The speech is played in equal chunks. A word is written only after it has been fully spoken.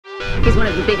He's one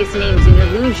of the biggest names in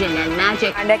illusion and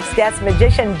magic. Our next guest,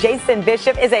 magician Jason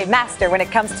Bishop, is a master when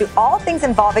it comes to all things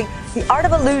involving the art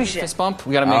of illusion. Fist bump.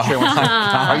 We got to make sure.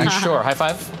 Are you sure? High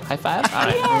five? High five? All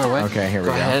right. Yeah. Okay, here we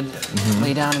go. Go ahead.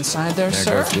 Lay down inside there,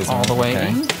 sir. All the way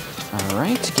in. All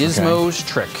right. Gizmo's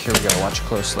trick. Here we go. Watch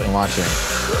closely. Watch it.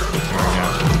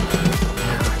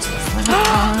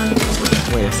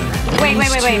 Wait a second. Wait.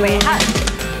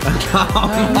 No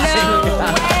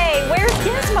way. Where's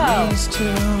Gizmo? These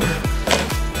two.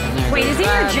 Wait, is he in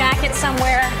your jacket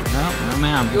somewhere? No,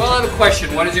 ma'am. You all have a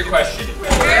question. What is your question?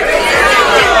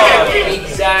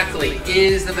 Exactly.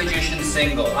 Is the magician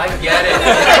single? I get it.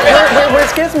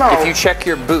 Where's Gizmo? If you check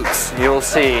your boots, you'll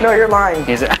see. No, you're lying.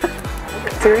 He's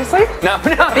Seriously? No.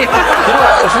 You know what?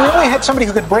 If we only had somebody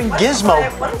who could bring Gizmo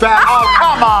back. Oh,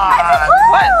 come on!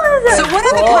 So what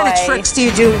other kind of tricks do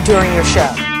you do during your show?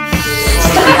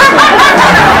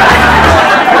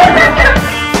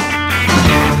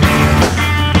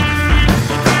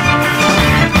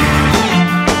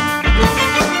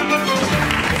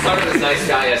 Nice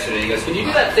guy yesterday. He goes, "Can you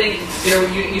do that thing? You know,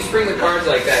 you spring the cards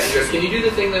like that." He goes, "Can you do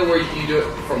the thing though where you do it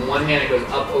from one hand, it goes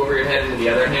up over your head into the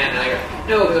other hand?" And I go,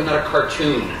 "No, because I'm not a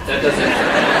cartoon. That doesn't."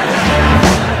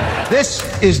 This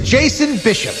is Jason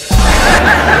Bishop.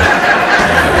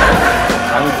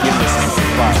 I would give this a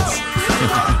 5.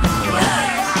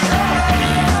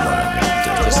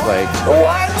 Just like.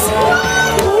 What?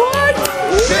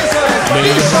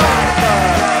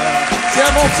 C'est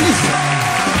inventif.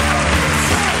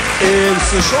 Et elle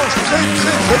se change très vite.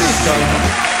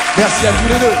 Merci à tous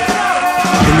les deux.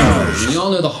 You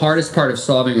all know the hardest part of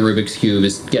solving a Rubik's Cube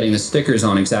is getting the stickers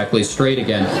on exactly straight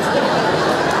again.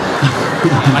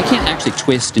 I can't actually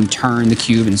twist and turn the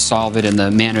cube and solve it in the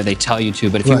manner they tell you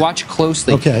to, but if you watch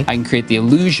closely, I can create the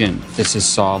illusion this is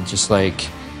solved just like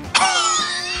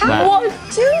that. What?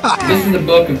 This is the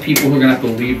book of people who are going to have to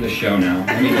leave the show now.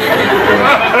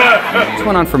 This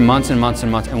went on for months and months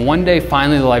and months, and one day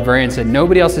finally the librarian said,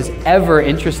 nobody else is ever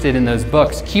interested in those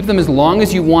books. Keep them as long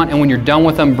as you want, and when you're done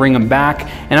with them, bring them back.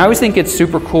 And I always think it's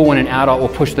super cool when an adult will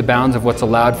push the bounds of what's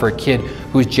allowed for a kid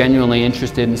who's genuinely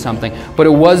interested in something. But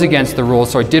it was against the rules,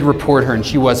 so I did report her, and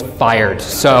she was fired.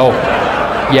 So,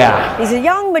 yeah. He's a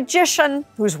young magician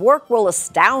whose work will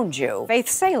astound you. Faith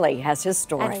Saley has his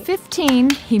story. At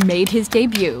 15, he made his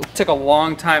debut. It took a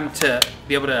long time to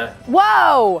be able to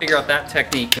figure out that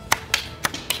technique.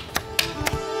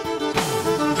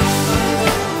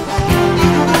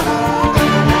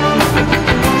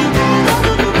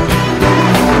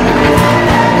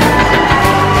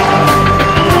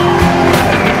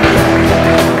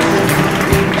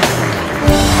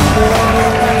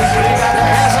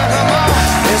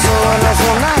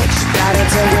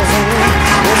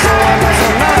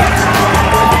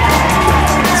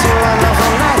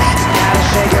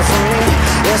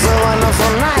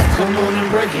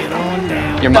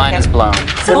 Your mind is blown.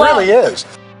 It really is.